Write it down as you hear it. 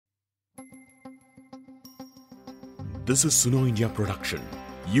This is Suno India production.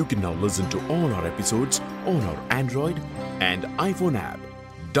 You can now listen to all our episodes on our Android and iPhone app.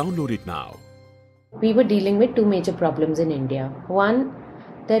 Download it now. We were dealing with two major problems in India. One,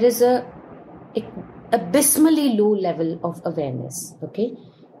 there is a abysmally low level of awareness. Okay,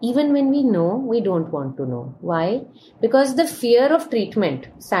 even when we know, we don't want to know. Why? Because the fear of treatment,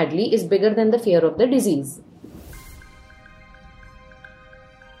 sadly, is bigger than the fear of the disease.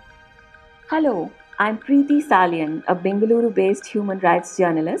 Hello, I'm Preeti Salian, a Bengaluru-based human rights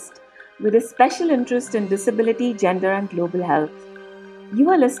journalist with a special interest in disability, gender and global health. You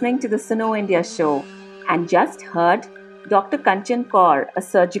are listening to the Suno India show and just heard Dr. Kanchan Kaur, a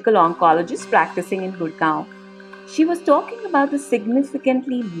surgical oncologist practicing in Gurgaon. She was talking about the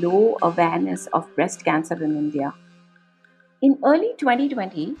significantly low awareness of breast cancer in India. In early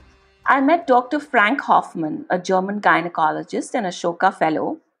 2020, I met Dr. Frank Hoffman, a German gynecologist and Ashoka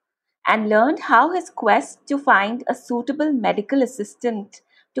Fellow, and learned how his quest to find a suitable medical assistant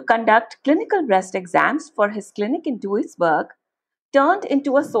to conduct clinical breast exams for his clinic in Duisburg turned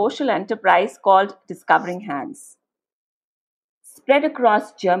into a social enterprise called Discovering Hands. Spread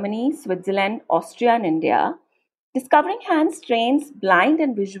across Germany, Switzerland, Austria, and India, Discovering Hands trains blind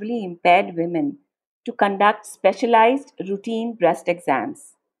and visually impaired women to conduct specialized routine breast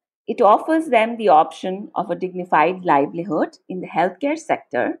exams. It offers them the option of a dignified livelihood in the healthcare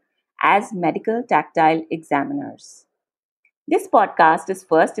sector as medical tactile examiners. This podcast is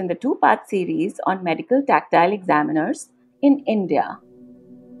first in the two-part series on medical tactile examiners in India.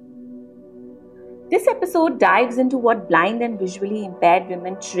 This episode dives into what blind and visually impaired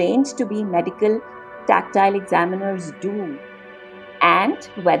women trained to be medical tactile examiners do and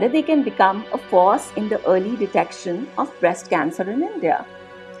whether they can become a force in the early detection of breast cancer in India.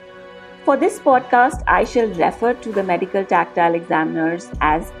 For this podcast, I shall refer to the medical tactile examiners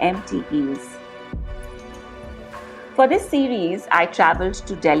as MTEs. For this series, I travelled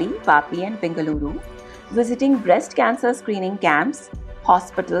to Delhi, Vapi and Bengaluru, visiting breast cancer screening camps,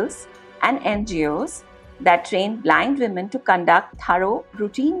 hospitals and NGOs that train blind women to conduct thorough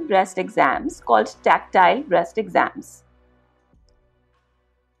routine breast exams called tactile breast exams.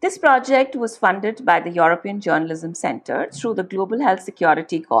 This project was funded by the European Journalism Centre through the Global Health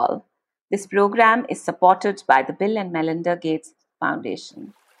Security Call. This program is supported by the Bill and Melinda Gates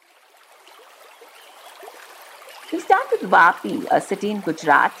Foundation. We start with Vapi, a city in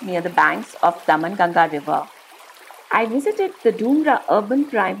Gujarat near the banks of Damanganga River. I visited the Doomra Urban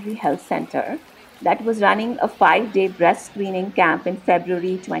Primary Health Centre that was running a 5-day breast screening camp in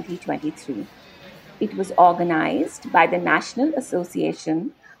February 2023. It was organized by the National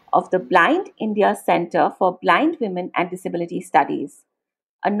Association of the Blind India Centre for Blind Women and Disability Studies,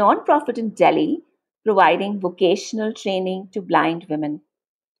 a non-profit in Delhi providing vocational training to blind women.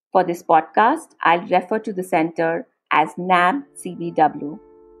 For this podcast, I'll refer to the center as NAB-CBW.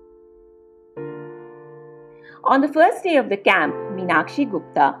 On the first day of the camp, Meenakshi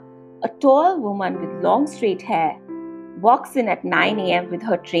Gupta, a tall woman with long straight hair, walks in at 9 a.m. with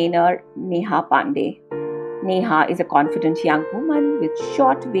her trainer Neha Pandey. Neha is a confident young woman with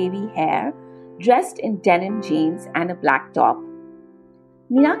short wavy hair, dressed in denim jeans and a black top.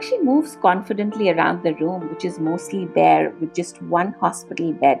 Meenakshi moves confidently around the room, which is mostly bare with just one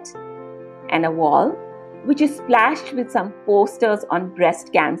hospital bed and a wall, which is splashed with some posters on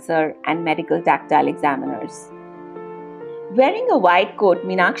breast cancer and medical tactile examiners. Wearing a white coat,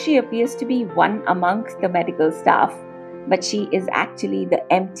 Meenakshi appears to be one amongst the medical staff, but she is actually the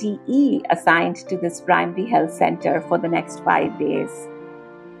MTE assigned to this primary health center for the next 5 days.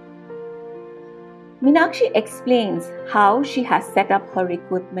 Meenakshi explains how she has set up her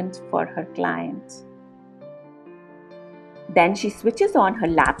equipment for her client. Then she switches on her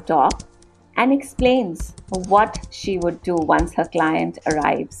laptop and explains what she would do once her client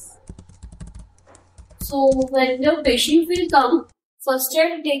arrives. So when the patient will come, first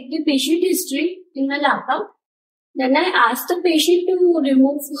I'll take the patient history in my laptop. Then I ask the patient to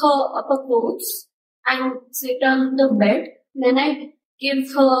remove her upper clothes and sit on the bed. Then I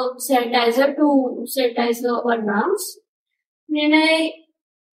give her sanitizer to sanitize her arms. Then I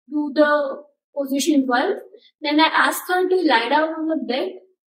do the position 12. Then I ask her to lie down on the bed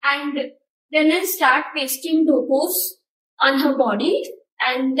and then I start pasting dopos on her body.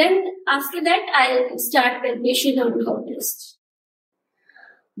 And then after that, I'll start palpation on her wrist.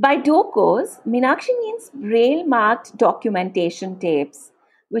 By docos, Meenakshi means braille-marked documentation tapes,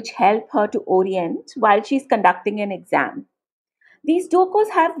 which help her to orient while she's conducting an exam. These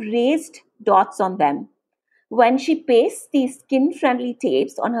docos have raised dots on them. When she pastes these skin-friendly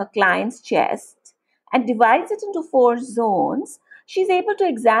tapes on her client's chest and divides it into 4 zones, she's able to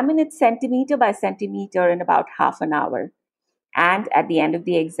examine it centimeter by centimeter in about half an hour. And at the end of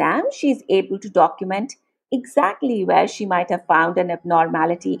the exam, she's able to document exactly where she might have found an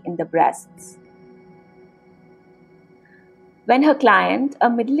abnormality in the breasts. When her client, a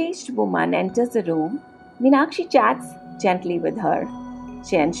middle-aged woman, enters the room, Meenakshi chats gently with her.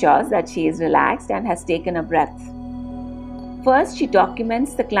 She ensures that she is relaxed and has taken a breath. First, she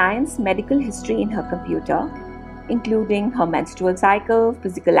documents the client's medical history in her computer, including her menstrual cycle,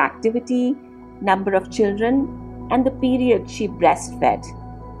 physical activity, number of children, and the period she breastfed.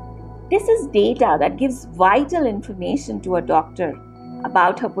 This is data that gives vital information to a doctor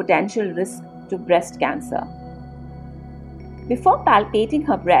about her potential risk to breast cancer. Before palpating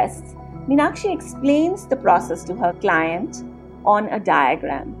her breasts, Meenakshi explains the process to her client on a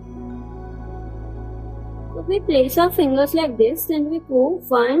diagram. We place our fingers like this, then we go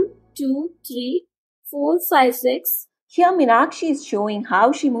 1, 2, 3, 4, 5, 6. Here Meenakshi is showing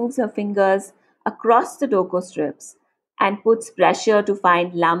how she moves her fingers across the doco strips and puts pressure to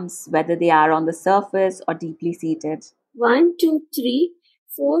find lumps, whether they are on the surface or deeply seated. 1, 2, 3,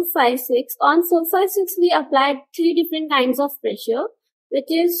 4, 5, 6. On 4, 5, 6, we applied 3 different kinds of pressure, which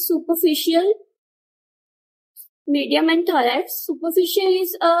is superficial, medium, and thorax. Superficial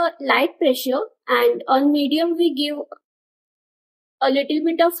is a light pressure, and on medium we give a little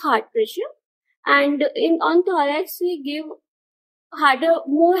bit of hard pressure, and on thorax we give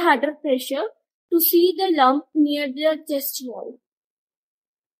more harder pressure to see the lump near the chest wall.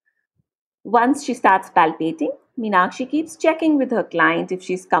 Once she starts palpating, Meenakshi keeps checking with her client if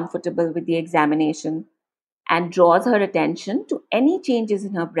she's comfortable with the examination and draws her attention to any changes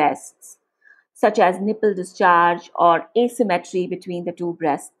in her breasts, such as nipple discharge or asymmetry between the two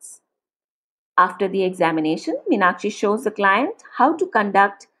breasts. After the examination, Meenakshi shows the client how to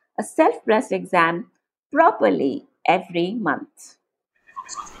conduct a self-breast exam properly every month.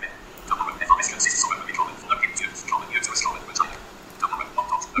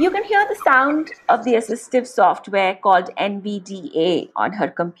 You can hear the sound of the assistive software called NVDA on her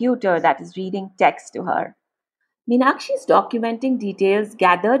computer that is reading text to her. Meenakshi is documenting details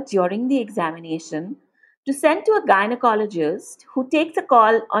gathered during the examination to send to a gynecologist who takes a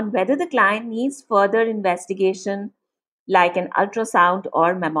call on whether the client needs further investigation like an ultrasound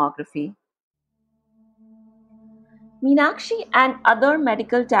or mammography. Meenakshi and other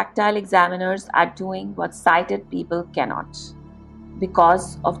medical tactile examiners are doing what sighted people cannot.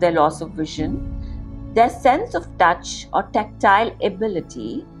 Because of their loss of vision, their sense of touch or tactile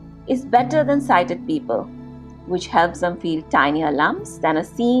ability is better than sighted people, which helps them feel tinier lumps than a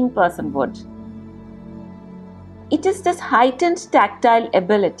seeing person would. It is this heightened tactile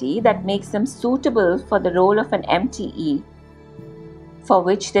ability that makes them suitable for the role of an MTE, for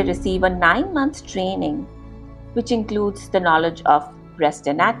which they receive a 9-month training, which includes the knowledge of breast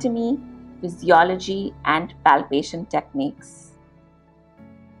anatomy, physiology, and palpation techniques.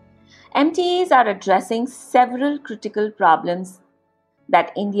 MTEs are addressing several critical problems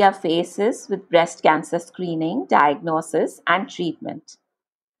that India faces with breast cancer screening, diagnosis, and treatment.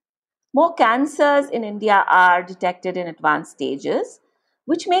 More cancers in India are detected in advanced stages,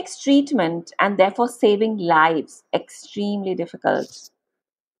 which makes treatment and therefore saving lives extremely difficult.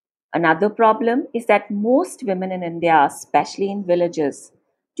 Another problem is that most women in India, especially in villages,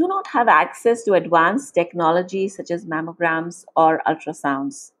 do not have access to advanced technology such as mammograms or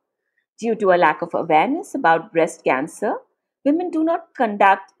ultrasounds. Due to a lack of awareness about breast cancer, women do not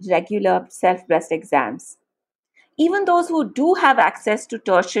conduct regular self-breast exams. Even those who do have access to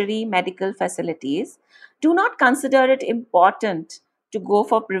tertiary medical facilities do not consider it important to go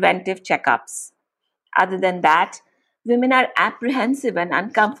for preventive checkups. Other than that, women are apprehensive and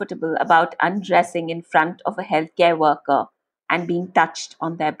uncomfortable about undressing in front of a healthcare worker and being touched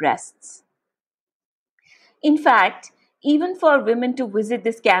on their breasts. In fact, even for women to visit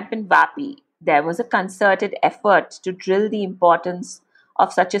this camp in Vapi, there was a concerted effort to drill the importance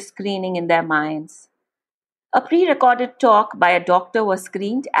of such a screening in their minds. A pre-recorded talk by a doctor was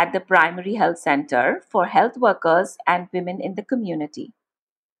screened at the primary health center for health workers and women in the community.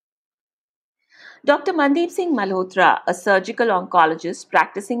 Dr. Mandeep Singh Malhotra, a surgical oncologist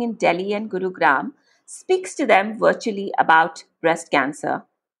practicing in Delhi and Gurugram, speaks to them virtually about breast cancer.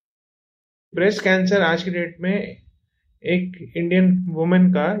 Breast cancer आज की date में एक Indian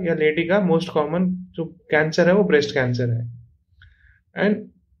women का या lady का most common जो cancer है वो ब्रेस्ट कैंसर है. एंड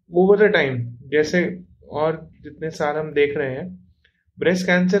ओवर द टाइम जैसे और जितने साल हम देख रहे हैं ब्रेस्ट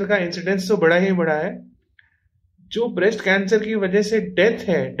कैंसर का इंसिडेंस तो बड़ा ही बड़ा है. जो ब्रेस्ट कैंसर की वजह से डेथ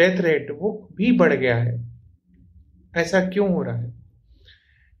है, डेथ रेट वो भी बढ़ गया है. ऐसा क्यों हो रहा है?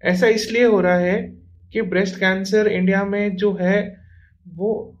 ऐसा इसलिए हो रहा है कि ब्रेस्ट कैंसर इंडिया में जो है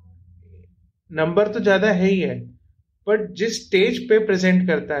वो नंबर तो ज़्यादा है ही है, बट जिस स्टेज पे प्रेजेंट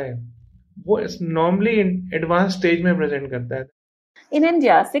करता है वो नॉर्मली एडवांस स्टेज में प्रेजेंट करता है. In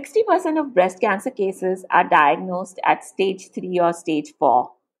India, 60% of breast cancer cases are diagnosed at stage 3 or stage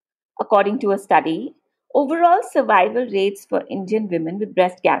 4. According to a study, overall survival rates for Indian women with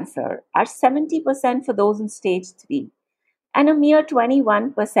breast cancer are 70% for those in stage 3 and a mere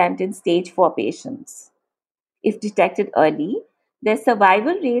 21% in stage 4 patients. If detected early, their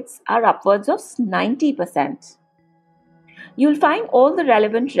survival rates are upwards of 90%. You'll find all the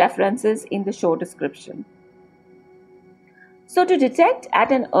relevant references in the show description. So, to detect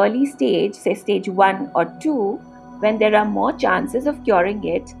at an early stage, say stage 1 or 2, when there are more chances of curing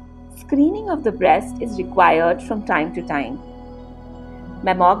it, screening of the breast is required from time to time.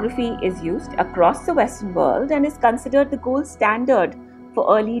 Mammography is used across the Western world and is considered the gold standard for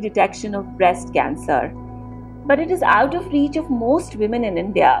early detection of breast cancer. But it is out of reach of most women in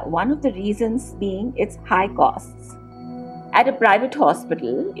India, one of the reasons being its high costs. At a private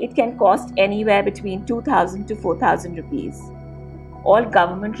hospital, it can cost anywhere between 2,000 to 4,000 rupees. All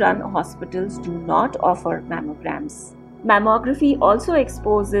government-run hospitals do not offer mammograms. Mammography also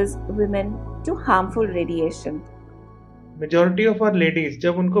exposes women to harmful radiation. Majority of our ladies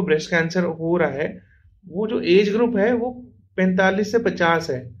जब उनको breast cancer हो रहा है, वो जो age group है वो 45 से 50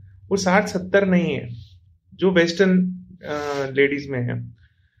 है, वो 60-70 नहीं है जो वेस्टर्न लेडीज में है.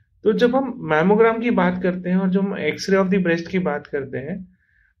 तो जब हम मैमोग्राम की बात करते हैं और जब हम एक्सरे ऑफ द ब्रेस्ट की बात करते हैं,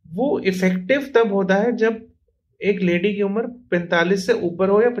 वो इफेक्टिव तब होता है जब एक लेडी की उम्र 45 से ऊपर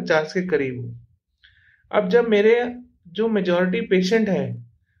हो या 50 के करीब हो. अब जब मेरे जो मेजॉरिटी पेशेंट है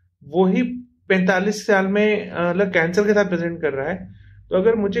वो ही 45 साल में कैंसर के साथ प्रेजेंट कर रहा है, तो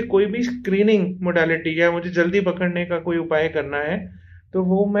अगर मुझे कोई भी स्क्रीनिंग मोडालिटी या मुझे जल्दी पकड़ने का कोई उपाय करना है तो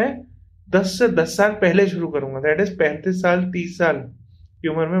वो मैं 10 से 10 साल पहले शुरू करूंगा. दैट इज 35 साल 30 साल की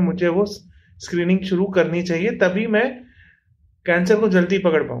उम्र में मुझे वो स्क्रीनिंग शुरू करनी चाहिए, तभी मैं कैंसर को जल्दी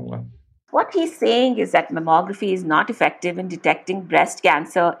पकड़ पाऊंगा. What he's saying is that mammography is not effective in detecting breast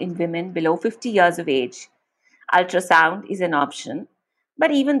cancer in women below 50 years of age. Ultrasound is an option,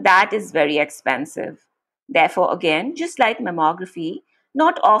 but even that is very expensive. Therefore, again, just like mammography,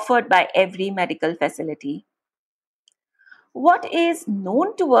 not offered by every medical facility. What is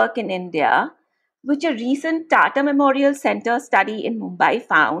known to work in India, which a recent Tata Memorial Center study in Mumbai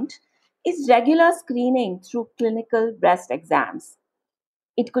found, is regular screening through clinical breast exams.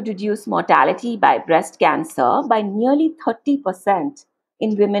 It could reduce mortality by breast cancer by nearly 30%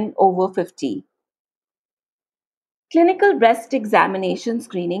 in women over 50. Clinical breast examination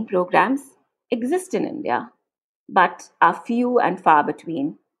screening programs exist in India, but are few and far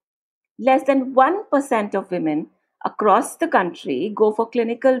between. Less than 1% of women across the country go for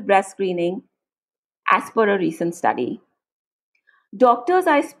clinical breast screening, as per a recent study. Doctors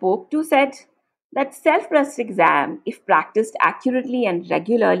I spoke to said that self-breast exam, if practiced accurately and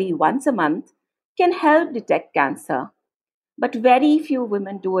regularly once a month, can help detect cancer. But very few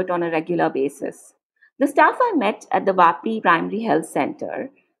women do it on a regular basis. The staff I met at the Vapi Primary Health Center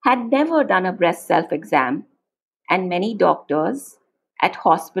had never done a breast self-exam, and many doctors at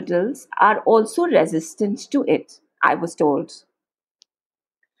hospitals are also resistant to it, I was told.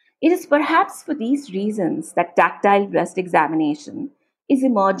 It is perhaps for these reasons that tactile breast examination is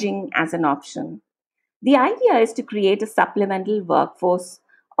emerging as an option. The idea is to create a supplemental workforce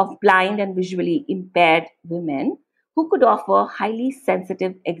of blind and visually impaired women who could offer highly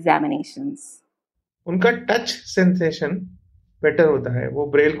sensitive examinations. उनका touch sensation better होता है. वो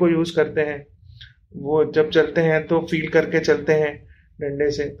Braille को use करते हैं, वो जब चलते हैं तो फील करके चलते हैं डंडे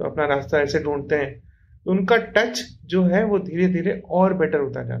से, तो अपना रास्ता ऐसे ढूंढते हैं, तो उनका टच जो है वो धीरे धीरे और बेटर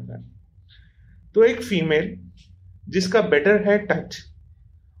होता जाता है. तो एक फीमेल जिसका बेटर है टच,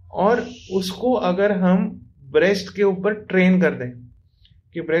 और उसको अगर हम ब्रेस्ट के ऊपर ट्रेन कर दें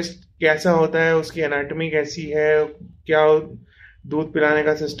कि ब्रेस्ट कैसा होता है, उसकी एनाटॉमी कैसी है, क्या दूध पिलाने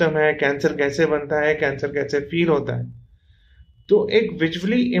का सिस्टम है, कैंसर कैसे बनता है, कैंसर कैसे फील होता है, तो एक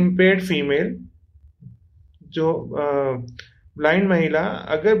विजुअली इम्पेयर्ड फीमेल जो ब्लाइंड महिला,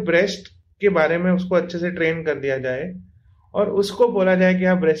 अगर ब्रेस्ट के बारे में उसको अच्छे से ट्रेन कर दिया जाए और उसको बोला जाए कि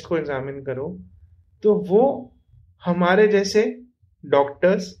आप ब्रेस्ट को एग्जामिन करो, तो वो हमारे जैसे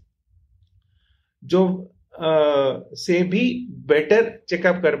डॉक्टर्स जो से भी बेटर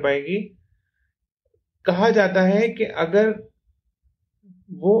चेकअप कर पाएगी. कहा जाता है कि अगर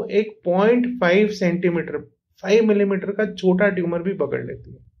वो एक 0.5 सेंटीमीटर 5 मिलीमीटर का छोटा ट्यूमर भी पकड़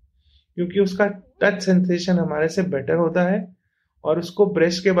लेती है, क्योंकि उसका टच सेंसेशन हमारे से बेटर होता है और उसको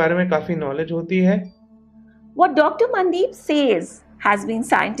ब्रेस्ट के बारे में काफी नॉलेज होती है. What Dr. Mandeep says has been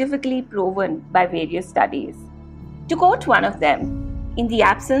scientifically proven by various studies. To quote one of them, In the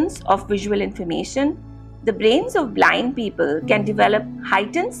absence of visual information, the brains of blind people can develop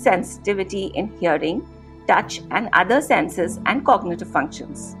heightened sensitivity in hearing, touch, and other senses and cognitive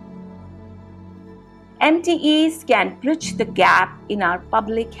functions. MTEs can bridge the gap in our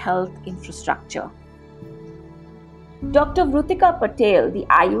public health infrastructure. Dr. Vrutika Patel, the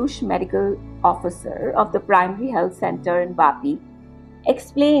Ayush Medical Officer of the Primary Health Center in Vapi,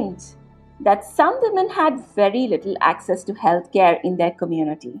 explained that some women had very little access to healthcare in their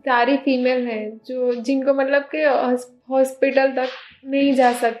community. सारी female है जो जिनको मतलब के hospital तक नहीं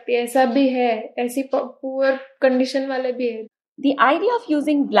जा सकती, ऐसा भी है, ऐसी पुअर कंडीशन वाले भी है. The idea of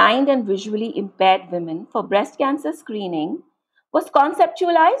using blind and visually impaired women for breast cancer screening was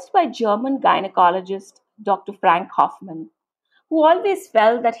conceptualized by German gynecologist Dr. Frank Hoffmann, who always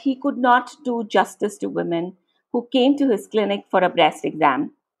felt that he could not do justice to women who came to his clinic for a breast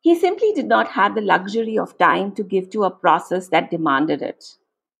exam. He simply did not have the luxury of time to give to a process that demanded it.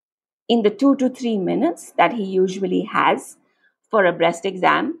 In the 2 to 3 minutes that he usually has for a breast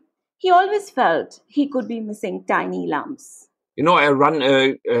exam, he always felt he could be missing tiny lumps. I run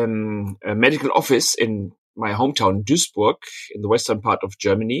a medical office in my hometown, Duisburg, in the western part of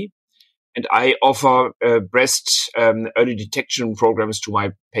Germany. And I offer breast early detection programs to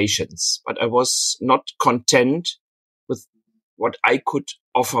my patients. But I was not content with what I could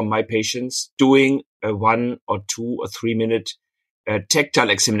offer my patients doing a 1 or 2 or 3 minute tactile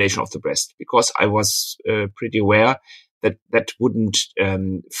examination of the breast, because I was pretty aware that wouldn't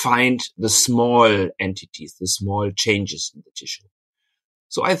find the small entities, the small changes in the tissue.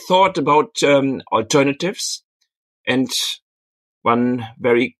 So I thought about alternatives, and one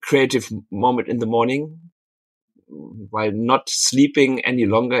very creative moment in the morning, while not sleeping any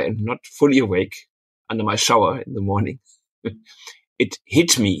longer and not fully awake under my shower in the morning, it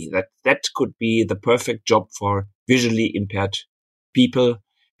hit me that could be the perfect job for visually impaired people,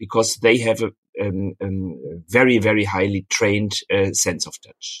 because they have a very, very highly trained sense of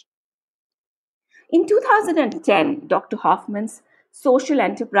touch. In 2010, Dr. Hoffmann's social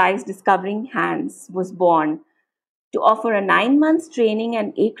enterprise Discovering Hands was born to offer a 9-month training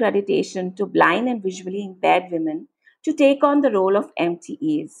and accreditation to blind and visually impaired women to take on the role of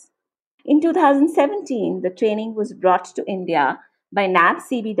MTEs. In 2017, the training was brought to India by NAB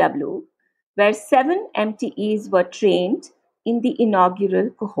CBW, where 7 MTEs were trained in the inaugural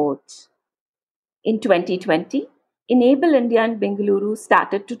cohort. In 2020, Enable India and Bengaluru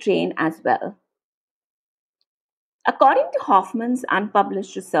started to train as well. According to Hoffmann's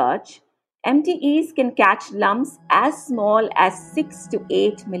unpublished research, MTEs can catch lumps as small as 6 to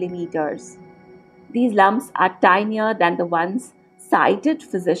 8 millimeters. These lumps are tinier than the ones sighted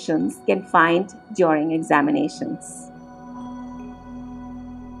physicians can find during examinations.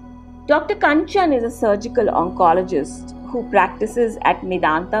 Dr. Kanchan is a surgical oncologist who practices at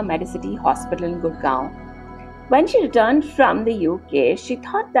Medanta Medicity Hospital in Gurgaon. When she returned from the UK, she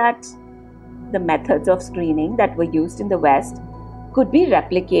thought that the methods of screening that were used in the West could be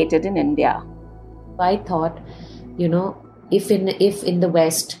replicated in India. I thought, if in the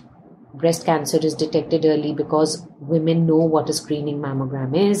West, breast cancer is detected early because women know what a screening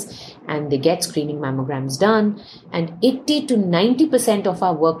mammogram is and they get screening mammograms done, and 80 to 90% of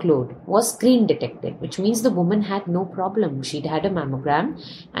our workload was screen detected, which means the woman had no problem. She'd had a mammogram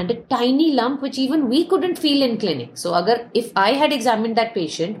and a tiny lump which even we couldn't feel in clinic. So if I had examined that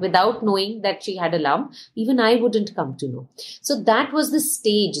patient without knowing that she had a lump, even I wouldn't come to know. So that was the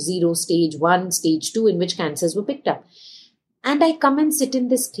stage 0, stage 1, stage 2 in which cancers were picked up. And I come and sit in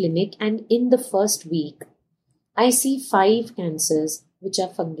this clinic, and in the first week, I see 5 cancers which are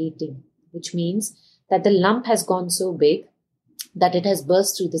fungating, which means that the lump has gone so big that it has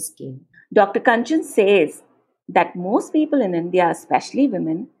burst through the skin. Dr. Kanchan says that most people in India, especially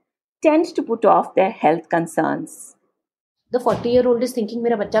women, tend to put off their health concerns. The 40-year-old is thinking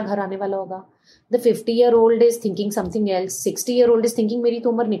मेरा बच्चा घर आने वाला होगा. The 50-year-old is thinking something else. 60-year-old is thinking मेरी तो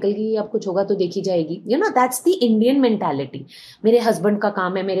उम्र निकल गई, अब कुछ होगा तो देखी जाएगी. That's the Indian mentality. मेरे husband का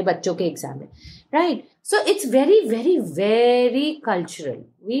काम है, मेरे बच्चों के exam है. Right? So it's very, very, very cultural.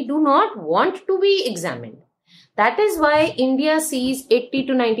 We do not want to be examined. That is why India sees 80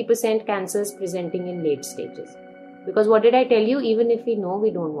 to 90% cancers presenting in late stages. Because what did I tell you? Even if we know,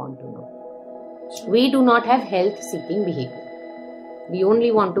 we don't want to know. We do not have health-seeking behavior. We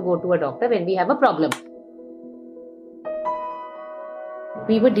only want to go to a doctor when we have a problem.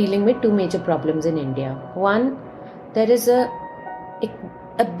 We were dealing with 2 major problems in India. One, there is a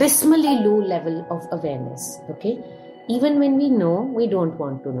abysmally low level of awareness. Okay, even when we know, we don't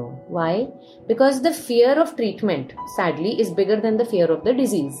want to know. Why? Because the fear of treatment, sadly, is bigger than the fear of the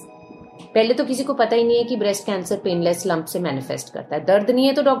disease. पहले तो किसी को पता ही नहीं है कि breast cancer painless lump से manifest करता है. दर्द नहीं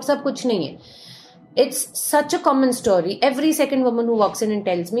है तो डॉक्टर साहब कुछ नहीं है. It's such a common story. Every second woman who walks in and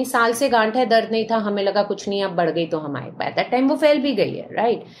tells me, साल से गांठ है, दर्द नहीं था, हमें लगा कुछ नहीं, अब बढ़ गई तो हम आए. By that time वो फैल भी गई है,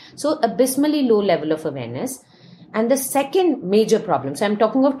 right? So abysmally low level of awareness. And the second major problem, so I'm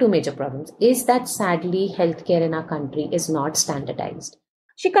talking of two major problems, is that sadly healthcare in our country is not standardized.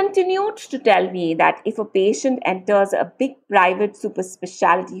 She continued to tell me that if a patient enters a big private super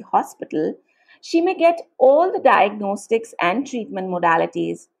specialty hospital, she may get all the diagnostics and treatment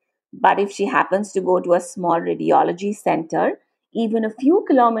modalities. But if she happens to go to a small radiology center, even a few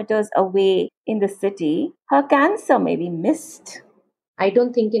kilometers away in the city, her cancer may be missed. I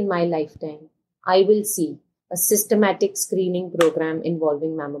don't think in my lifetime I will see a systematic screening program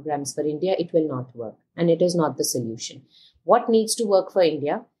involving mammograms for India. It will not work, and it is not the solution. What needs to work for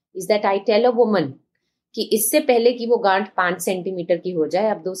India is that I tell a woman कि इससे पहले कि वो गांठ 5 centimetre की हो जाए,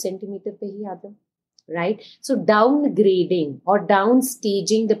 आप 2 सेंटीमीटर पे ही आ जाओ. Right? So downgrading or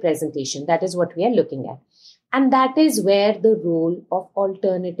downstaging the presentation, that is what we are looking at. And that is where the role of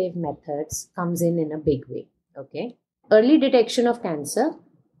alternative methods comes in a big way. Okay. Early detection of cancer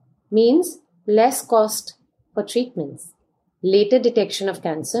means less cost for treatments. Later detection of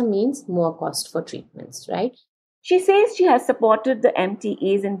cancer means more cost for treatments, right? She says she has supported the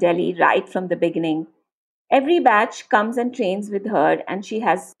MTEs in Delhi right from the beginning. Every batch comes and trains with her, and she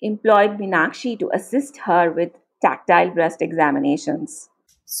has employed Meenakshi to assist her with tactile breast examinations.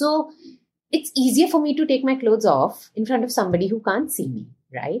 So it's easier for me to take my clothes off in front of somebody who can't see me,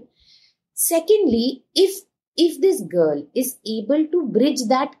 right? Secondly, if this girl is able to bridge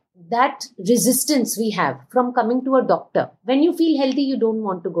that resistance we have from coming to a doctor. When you feel healthy, you don't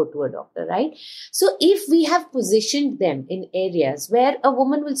want to go to a doctor, right? So if we have positioned them in areas where a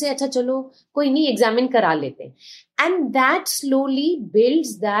woman will say, अच्छा चलो कोई नहीं, examine करा लेते हैं, and that slowly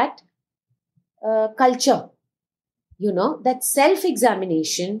builds that culture, that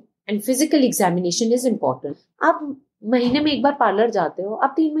self-examination and physical examination is important. आप महीने में एक बार पार्लर जाते हो,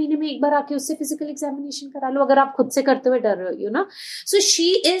 आप 3 महीने में एक बार आके उससे फिजिकल एग्जामिनेशन करा लो, अगर आप खुद से करते हुए डर रहे हो, So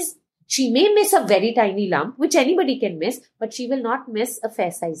she may miss a very tiny lump, which anybody can miss, but she will not miss a fair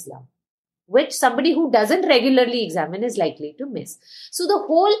size lump, which somebody who doesn't regularly examine is likely to miss. So the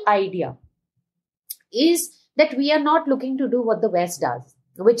whole idea is that we are not looking to do what the West does,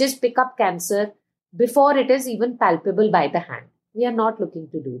 which is pick up cancer before it is even palpable by the hand. We are not looking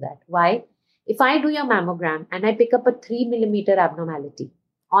to do that. Why? If I do your mammogram and I pick up a 3 millimeter abnormality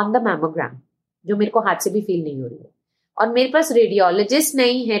on the mammogram, जो मेरे को हाथ से भी feel नहीं हो रही है, और मेरे पास रेडियोलॉजिस्ट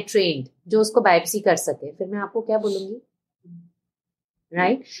नहीं है ट्रेंड जो उसको बायोप्सी कर सके, फिर मैं आपको क्या बोलूंगी?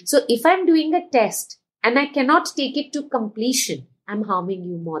 Right? So if I'm doing a test and I cannot take it to completion, I'm harming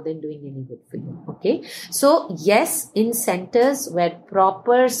you more than doing any good for you. Okay. So yes, in centers where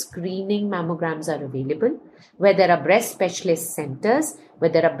proper screening mammograms are available, where there are breast specialist centers, where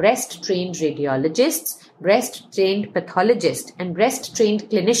there are breast trained radiologists, breast trained pathologists, and breast trained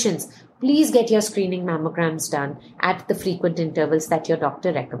clinicians, please get your screening mammograms done at the frequent intervals that your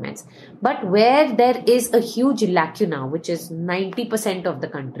doctor recommends. But where there is a huge lacuna, which is 90% of the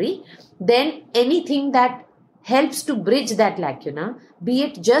country, then anything that helps to bridge that lacuna, be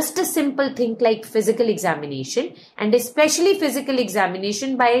it just a simple thing like physical examination, and especially physical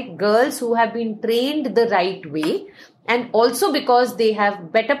examination by girls who have been trained the right way, and also because they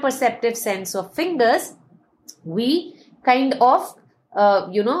have better perceptive sense of fingers, we kind of,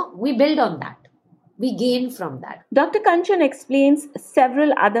 we build on that. We gain from that. Dr. Kanchan explains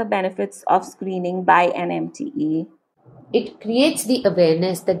several other benefits of screening by an MTE. It creates the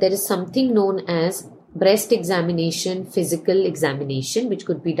awareness that there is something known as breast examination, physical examination, which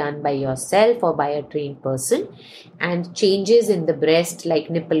could be done by yourself or by a trained person, and changes in the breast like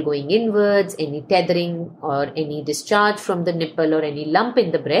nipple going inwards, any tethering or any discharge from the nipple or any lump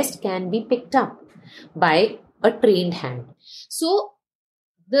in the breast can be picked up by a trained hand. So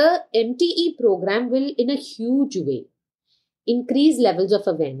the MTE program will in a huge way increase levels of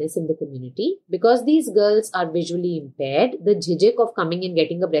awareness in the community, because these girls are visually impaired. The jhijik of coming and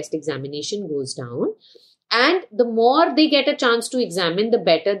getting a breast examination goes down, and the more they get a chance to examine, the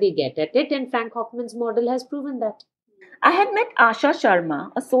better they get at it, and Frank Hoffman's model has proven that. I had met Asha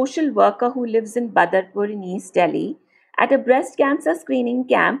Sharma, a social worker who lives in Badarpur in East Delhi, at a breast cancer screening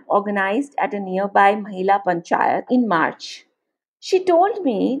camp organized at a nearby Mahila Panchayat in March. She told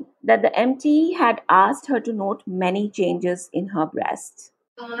me that the MTE had asked her to note many changes in her breast.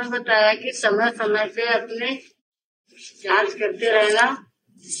 उन्होंने बताया कि समय समय पे अपने जांच करते रहना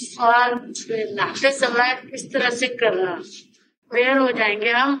और नापते समय किस तरह से करना, अवेयर हो जाएंगे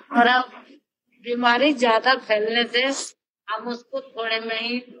हम, और अब बीमारी ज्यादा फैलने से हम उसको थोड़े में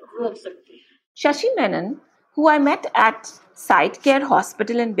ही रोक सकते हैं. Shashi Menon, who I met at Site Care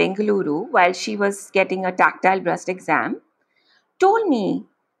Hospital in Bengaluru while she was getting a tactile breast exam, told me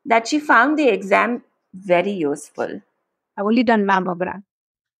that she found the exam very useful. I've only done mammogram.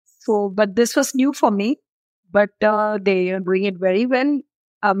 So, but this was new for me. But they are doing it very well.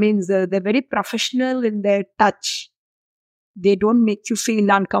 They're very professional in their touch. They don't make you feel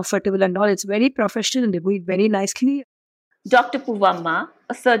uncomfortable and all. It's very professional and they do it very nicely. Dr. Puvamma,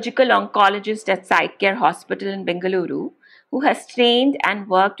 a surgical oncologist at Site Care Hospital in Bengaluru, who has trained and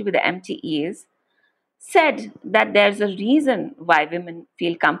worked with the MTEs, said that there's a reason why women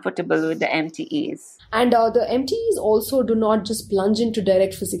feel comfortable with the MTEs. And the MTEs also do not just plunge into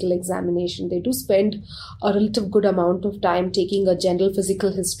direct physical examination. They do spend a relative good amount of time taking a general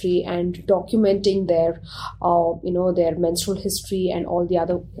physical history and documenting their, their menstrual history and all the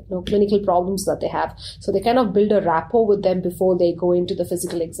other clinical problems that they have. So they kind of build a rapport with them before they go into the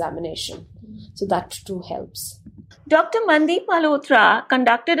physical examination. So that too helps. Dr. Mandeep Malhotra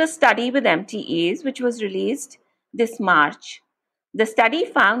conducted a study with MTEs, which was released this March. The study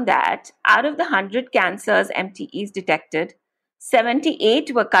found that out of the 100 cancers MTEs detected,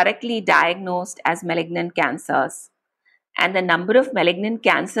 78 were correctly diagnosed as malignant cancers. And the number of malignant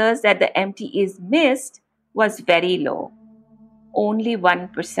cancers that the MTEs missed was very low, only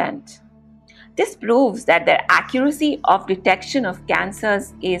 1%. This proves that their accuracy of detection of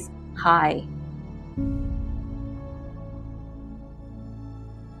cancers is high.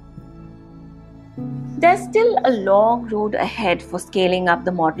 There's still a long road ahead for scaling up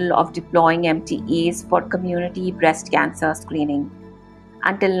the model of deploying MTEs for community breast cancer screening.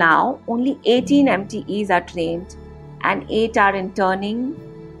 Until now, only 18 MTEs are trained and 8 are interning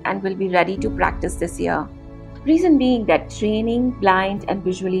and will be ready to practice this year. Reason being that training blind and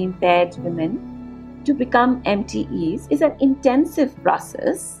visually impaired women to become MTEs is an intensive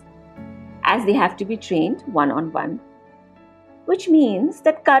process, as they have to be trained one-on-one. Which means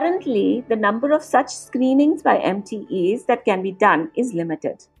that currently the number of such screenings by MTEs that can be done is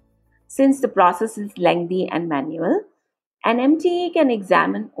limited. Since the process is lengthy and manual, an MTE can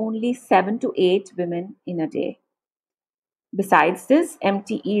examine only 7 to 8 women in a day. Besides this,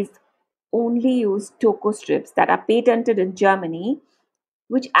 MTEs only use Toco strips that are patented in Germany,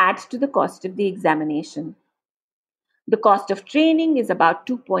 which adds to the cost of the examination. The cost of training is about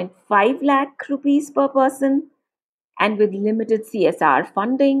 2.5 lakh rupees per person. And with limited CSR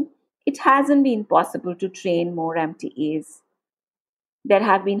funding, it hasn't been possible to train more MTEs. There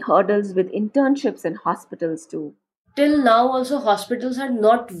have been hurdles with internships in hospitals too. Till now also hospitals are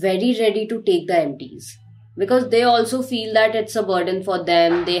not very ready to take the MTs because they also feel that it's a burden for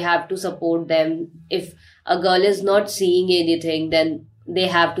them. They have to support them. If a girl is not seeing anything, then they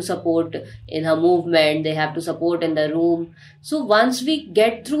have to support in her movement. They have to support in the room. So once we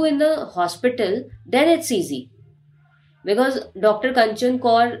get through in the hospital, then it's easy. Because Dr. Kanchan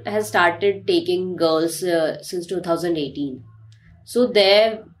Kaur has started taking girls since 2018. So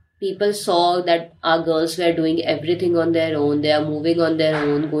there people saw that our girls were doing everything on their own. They are moving on their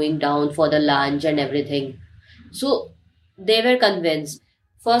own, going down for the lunch and everything. So they were convinced.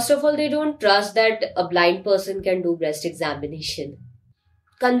 First of all, they don't trust that a blind person can do breast examination.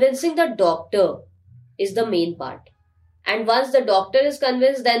 Convincing the doctor is the main part. And once the doctor is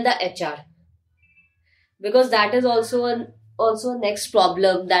convinced, then the HR. Because that is also a next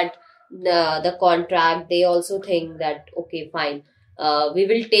problem that the contract, they also think that, okay, fine, we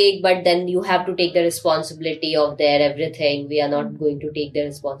will take, but then you have to take the responsibility of their everything. We are not going to take the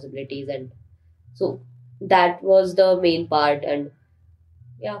responsibilities. And so that was the main part. And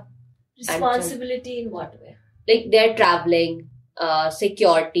yeah. Responsibility in what way? Like they're traveling,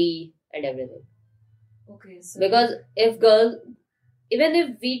 security and everything. Okay. So because even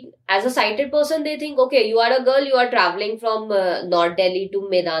if we, as a sighted person, they think, okay, you are a girl, you are traveling from North Delhi to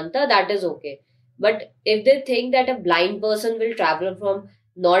Medanta, that is okay. But if they think that a blind person will travel from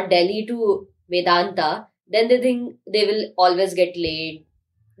North Delhi to Vedanta, then they think they will always get late.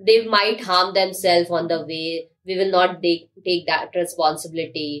 They might harm themselves on the way. We will not take that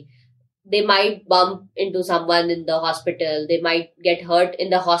responsibility. They might bump into someone in the hospital. They might get hurt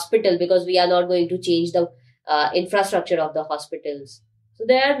in the hospital because we are not going to change the infrastructure of the hospitals. So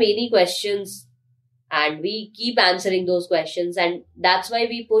there are many questions and we keep answering those questions, and that's why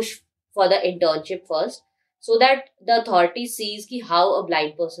we push for the internship first so that the authority sees how a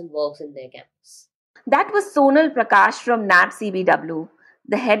blind person works in their campus. That was Sonal Prakash from NAB CBW,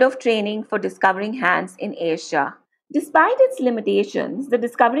 the head of training for Discovering Hands in Asia. Despite its limitations, the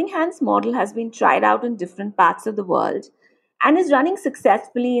Discovering Hands model has been tried out in different parts of the world and is running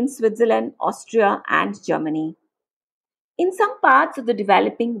successfully in Switzerland, Austria, and Germany. In some parts of the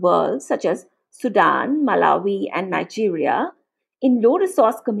developing world, such as Sudan, Malawi, and Nigeria, in low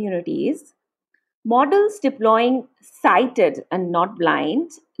resource communities, models deploying sighted and not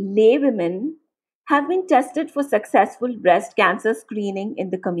blind lay women have been tested for successful breast cancer screening in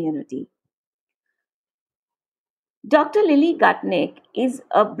the community. Dr. Lily Gutnick is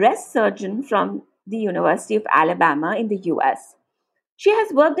a breast surgeon from the University of Alabama in the US. She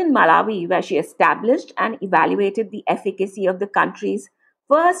has worked in Malawi, where she established and evaluated the efficacy of the country's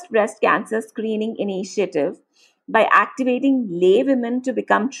first breast cancer screening initiative by activating lay women to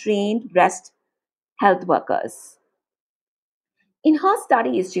become trained breast health workers. In her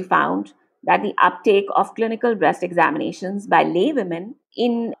studies, she found that the uptake of clinical breast examinations by lay women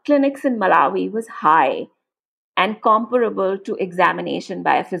in clinics in Malawi was high and comparable to examination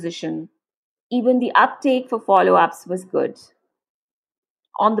by a physician. Even the uptake for follow ups was good.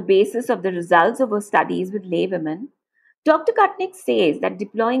 On the basis of the results of her studies with lay women, Dr. Kutnick says that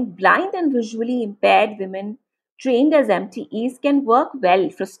deploying blind and visually impaired women trained as MTEs can work well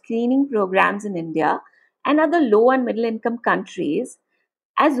for screening programs in India and other low and middle income countries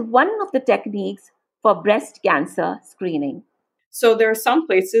as one of the techniques for breast cancer screening. So there are some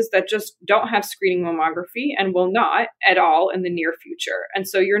places that just don't have screening mammography and will not at all in the near future. And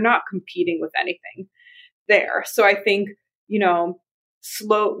so you're not competing with anything there. So I think, even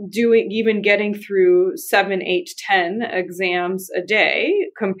getting through 7, 8, 10 exams a day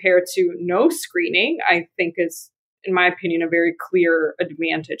compared to no screening, I think is, in my opinion, a very clear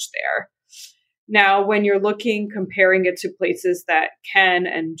advantage there. Now, when you're comparing it to places that can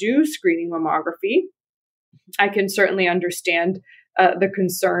and do screening mammography, I can certainly understand the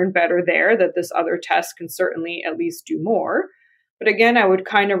concern better there that this other test can certainly at least do more. But again, I would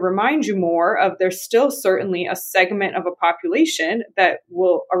kind of remind you more of there's still certainly a segment of a population that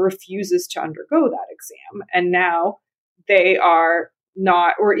refuses to undergo that exam. And now they are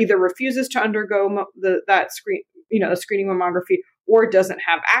not, or either refuses to undergo the screening mammography, or doesn't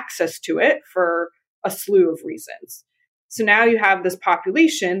have access to it for a slew of reasons. So now you have this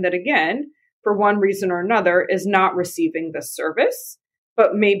population that, again, for one reason or another, is not receiving this service,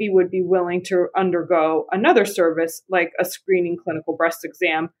 but maybe would be willing to undergo another service like a screening clinical breast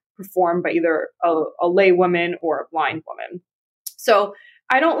exam performed by either a lay woman or a blind woman. So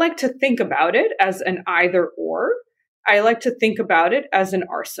I don't like to think about it as an either or. I like to think about it as an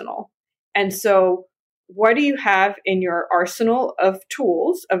arsenal. And so what do you have in your arsenal of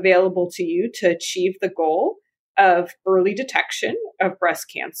tools available to you to achieve the goal of early detection of breast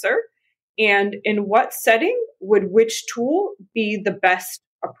cancer? And in what setting would which tool be the best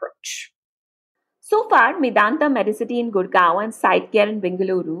approach? So far, Medanta Medicity in Gurgaon and Sightcare in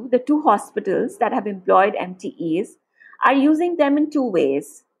Bengaluru, the two hospitals that have employed MTEs, are using them in two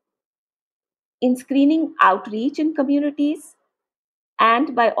ways: in screening outreach in communities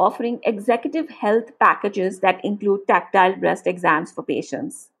and by offering executive health packages that include tactile breast exams for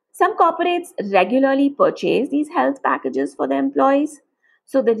patients. Some corporates regularly purchase these health packages for their employees,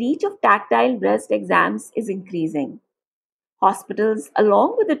 so the reach of tactile breast exams is increasing. Hospitals,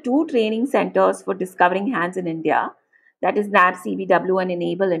 along with the two training centers for discovering hands in India, that is NAB CBW and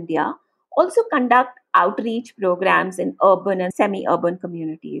Enable India, also conduct outreach programs in urban and semi-urban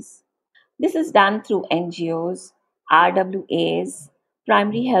communities. This is done through NGOs, RWAs,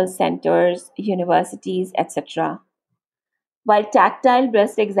 primary health centers, universities, etc. While tactile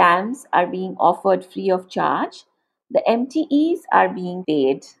breast exams are being offered free of charge, the MTEs are being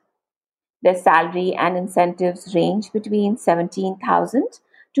paid. Their salary and incentives range between 17,000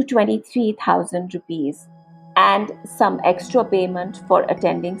 to 23,000 rupees, and some extra payment for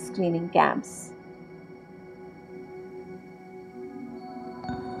attending screening camps.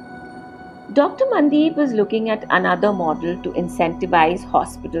 Dr. Mandeep is looking at another model to incentivize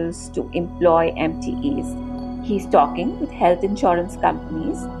hospitals to employ MTEs. He's talking with health insurance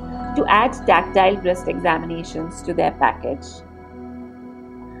companies to add tactile breast examinations to their package.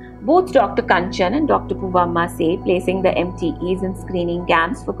 Both Dr. Kanchan and Dr. Puvamma say placing the MTEs in screening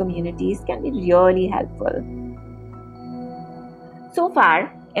camps for communities can be really helpful. So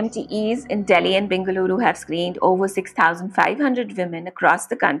far, MTEs in Delhi and Bengaluru have screened over 6,500 women across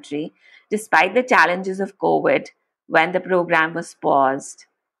the country, despite the challenges of COVID when the program was paused.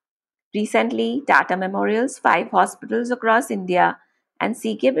 Recently, Tata Memorial's 5 hospitals across India and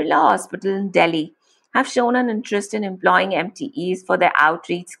CK Birla Hospital in Delhi have shown an interest in employing MTEs for their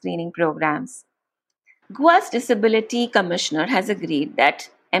outreach screening programs. Goa's Disability Commissioner has agreed that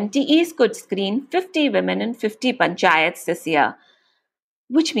MTEs could screen 50 women in 50 panchayats this year,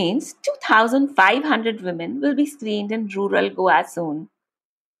 which means 2,500 women will be screened in rural Goa soon.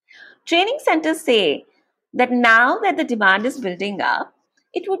 Training centers say that now that the demand is building up,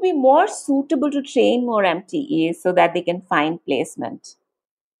 it would be more suitable to train more MTEs so that they can find placement.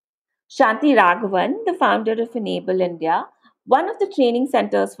 Shanti Raghavan, the founder of Enable India, one of the training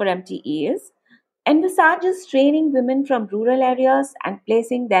centers for MTEs, envisages training women from rural areas and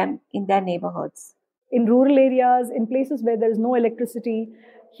placing them in their neighborhoods. In rural areas, in places where there is no electricity,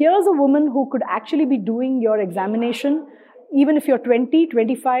 here's a woman who could actually be doing your examination, even if you're 20,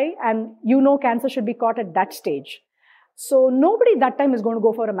 25, and you know cancer should be caught at that stage. So nobody that time is going to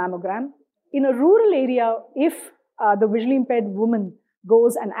go for a mammogram. In a rural area, if the visually impaired woman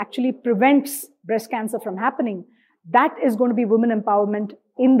goes and actually prevents breast cancer from happening, that is going to be women empowerment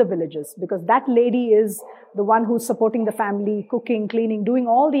in the villages, because that lady is the one who's supporting the family, cooking, cleaning, doing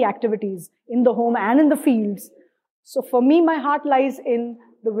all the activities in the home and in the fields. So for me, my heart lies in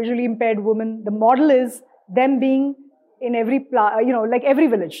the visually impaired woman. The model is them being in every, like every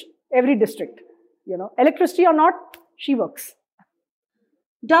village, every district. Electricity or not, she works.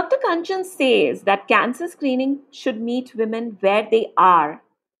 Dr. Kanchan says that cancer screening should meet women where they are,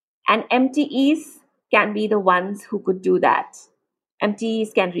 and MTEs can be the ones who could do that.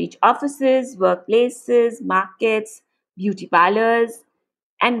 MTEs can reach offices, workplaces, markets, beauty parlors,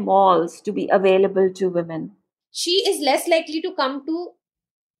 and malls to be available to women. She is less likely to come to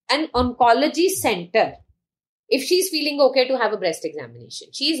an oncology center if she's feeling okay to have a breast examination.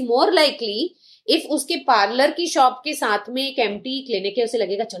 She is more likely if उसके parlour की shop के साथ में एक empty clinic है, उसे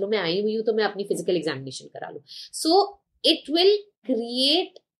लगेगा चलो मैं आई हुई हूं तो मैं अपनी फिजिकल एग्जामिनेशन करा लूं. So it will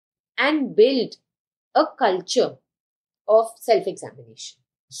create and build a culture of self examination.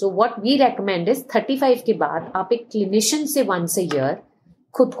 So what we recommend is 35 के बाद आप एक क्लिनिशियन से once a year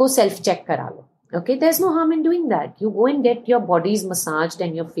खुद को सेल्फ चेक करा लो. Okay, there's no harm in doing that. You go and get your bodies massaged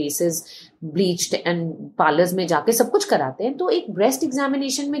and your faces bleached and parlors में जाके सब कुछ कराते हैं, तो एक breast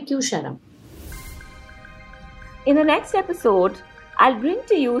examination में क्यों शर्म? In the next episode, I'll bring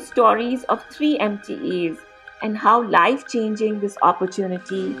to you stories of 3 MTEs and how life-changing this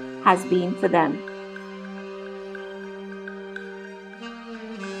opportunity has been for them.